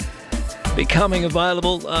becoming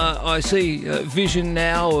available. I see a vision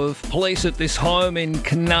now of police at this home in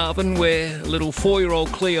Carnarvon where little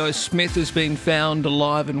 4-year-old Cleo Smith has been found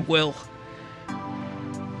alive and well.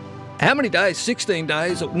 How many days? 16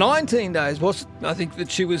 days? 19 days was it? I think that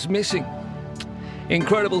she was missing.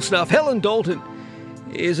 Incredible stuff. Helen Dalton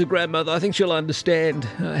is a grandmother. I think she'll understand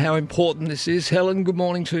how important this is. Helen, good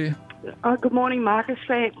morning to you. Oh, good morning, Marcus.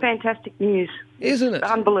 Fantastic news. Isn't it?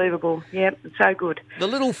 Unbelievable. Yep, so good. The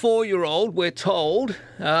little 4-year-old, we're told,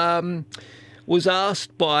 was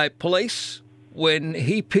asked by police when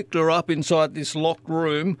he picked her up inside this locked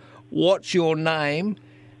room, "What's your name?"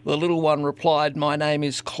 The little one replied, "My name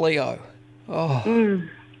is Cleo." Oh.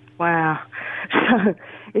 Wow. So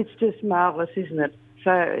it's just marvellous, isn't it?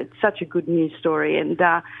 So it's such a good news story. And,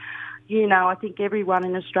 I think everyone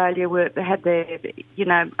in Australia had their,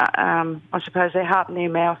 I suppose their heart in their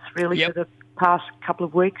mouth really for the past couple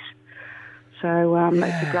of weeks. So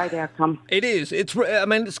it's a great outcome. It is. It's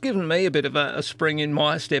given me a bit of a spring in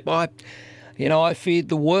my step. I feared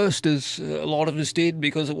the worst, as a lot of us did,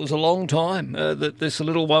 because it was a long time that this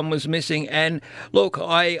little one was missing. And look,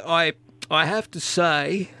 I have to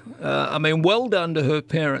say, well done to her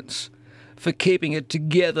parents for keeping it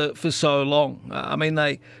together for so long.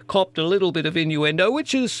 They copped a little bit of innuendo,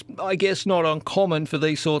 which is, I guess, not uncommon for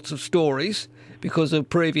these sorts of stories because of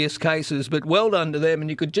previous cases, but well done to them. And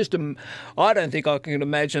you could just, I don't think I can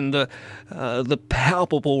imagine the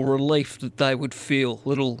palpable relief that they would feel,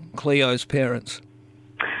 little Cleo's parents.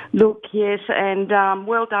 Look, yes, and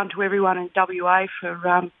well done to everyone in WA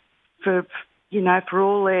for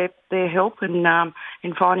all their help in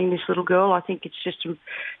finding this little girl. I think it's just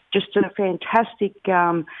a fantastic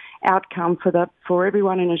outcome for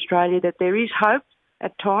everyone in Australia, that there is hope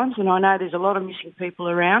at times, and I know there's a lot of missing people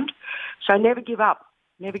around. So never give up.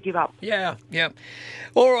 Never give up. Yeah.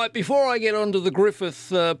 All right, before I get on to the Griffith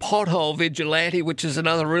pothole vigilante, which is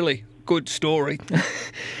another really good story,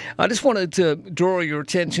 I just wanted to draw your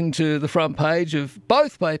attention to the front page of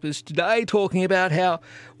both papers today, talking about how,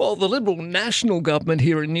 the Liberal National Government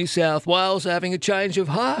here in New South Wales are having a change of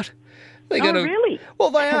heart. Really? Well,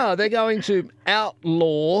 they are. They're going to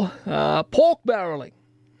outlaw pork barrelling.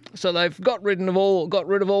 So they've got rid of all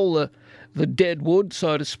the dead wood,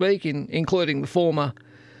 so to speak, including the former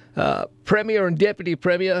Premier and Deputy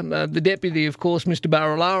Premier. The Deputy, of course, Mr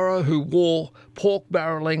Barilaro, who wore pork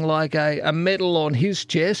barrelling like a medal on his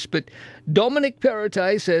chest. But Dominic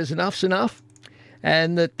Perrottet says enough's enough,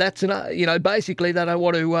 and that's enough. Basically they don't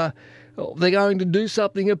want to. They're going to do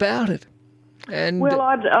something about it. And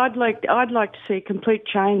I'd like to see a complete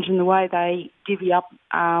change in the way they divvy up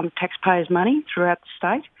taxpayers' money throughout the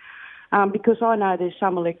state, because I know there's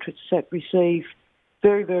some electorates that receive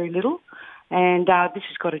very, very little, and this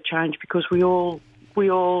has got to change because we all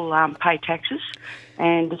pay taxes,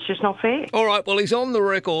 and it's just not fair. All right, well, he's on the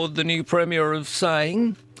record, the new Premier, of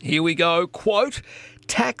saying, here we go, quote,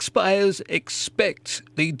 "Taxpayers expect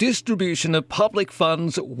the distribution of public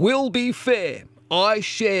funds will be fair. I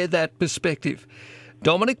share that perspective."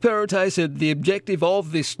 Dominic Perrottet said the objective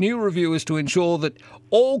of this new review is to ensure that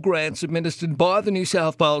all grants administered by the New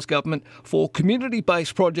South Wales Government for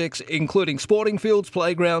community-based projects, including sporting fields,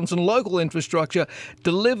 playgrounds and local infrastructure,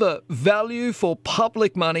 deliver value for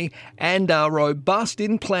public money and are robust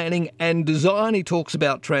in planning and design. He talks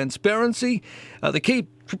about transparency, the key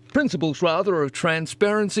principles of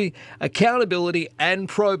transparency, accountability and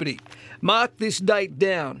probity. Mark this date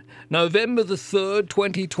down, November the 3rd,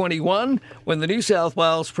 2021, when the New South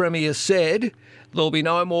Wales Premier said there'll be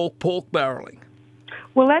no more pork barrelling.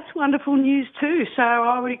 Well, that's wonderful news too. So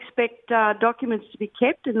I would expect documents to be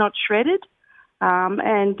kept and not shredded,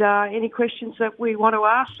 and any questions that we want to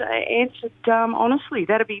ask answered honestly.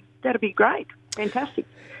 That'd be great. Fantastic.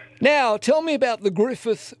 Now, tell me about the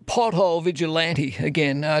Griffith pothole vigilante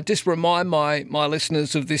again. Just remind my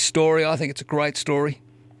listeners of this story. I think it's a great story.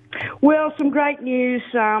 Well, some great news.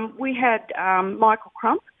 We had Michael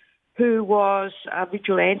Crump, who was a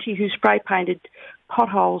vigilante who spray painted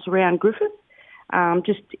potholes around Griffith,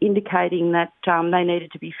 just indicating that they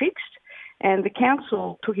needed to be fixed. And the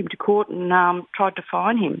council took him to court and tried to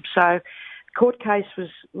fine him. So the court case was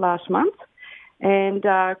last month, and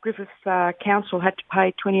Griffith Council had to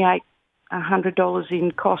pay $2,800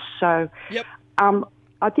 in costs. So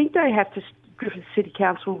I think Griffith City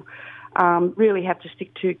Council really have to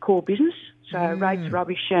stick to core business, so rates,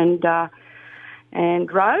 rubbish and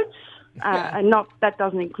roads, and that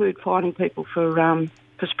doesn't include fining people for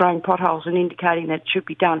spraying potholes and indicating that it should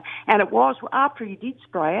be done. And it was after he did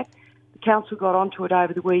spray it, the council got onto it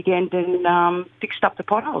over the weekend and fixed up the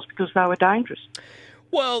potholes because they were dangerous.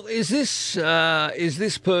 Well, is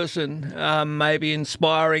this person maybe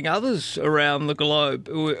inspiring others around the globe,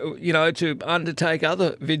 to undertake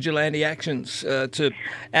other vigilante actions, to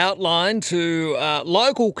outline to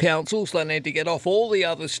local councils they need to get off all the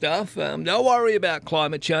other stuff. Don't worry about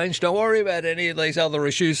climate change. Don't worry about any of these other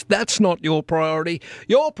issues. That's not your priority.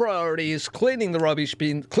 Your priority is clearing the rubbish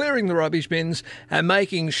bins, and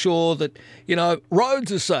making sure that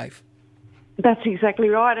roads are safe. That's exactly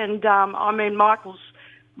right. And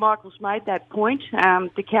Michael's made that point.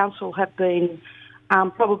 The council have been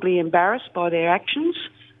probably embarrassed by their actions,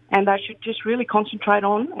 and they should just really concentrate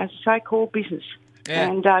on, as I say, core business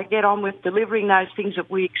and get on with delivering those things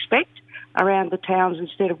that we expect around the towns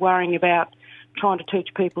instead of worrying about trying to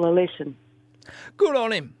teach people a lesson. Good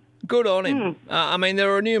on him. Good on him.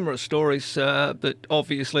 There are numerous stories that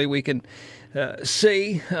obviously we can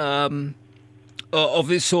see of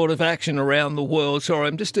this sort of action around the world.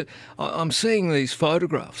 Sorry, I'm seeing these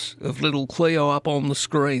photographs of little Cleo up on the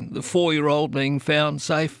screen, the 4-year-old being found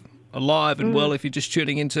safe, alive and well, if you're just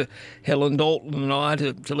tuning into Helen Dalton and I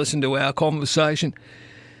to listen to our conversation.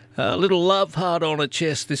 Little love heart on her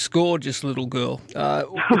chest, this gorgeous little girl.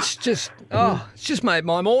 It's just made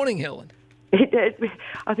my morning, Helen.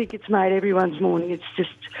 I think it's made everyone's morning. It's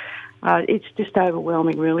just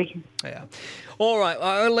overwhelming, really. Yeah. All right,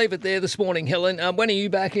 I'll leave it there this morning, Helen. When are you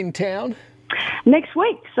back in town? Next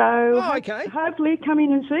week, so okay. Hopefully come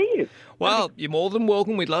in and see you. Well, you're more than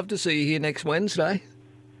welcome. We'd love to see you here next Wednesday.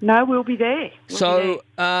 No, we'll be there.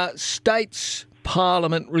 States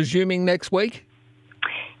Parliament resuming next week?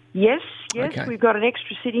 Yes, Okay. We've got an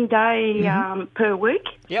extra sitting day per week.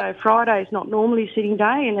 Yep. So Friday is not normally a sitting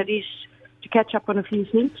day, and it is to catch up on a few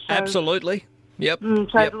things. So, Absolutely. Yep.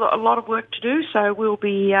 A lot of work to do, so we'll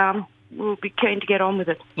be keen to get on with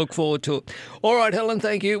it. Look forward to it. All right, Helen,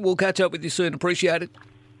 thank you. We'll catch up with you soon. Appreciate it.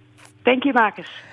 Thank you, Marcus.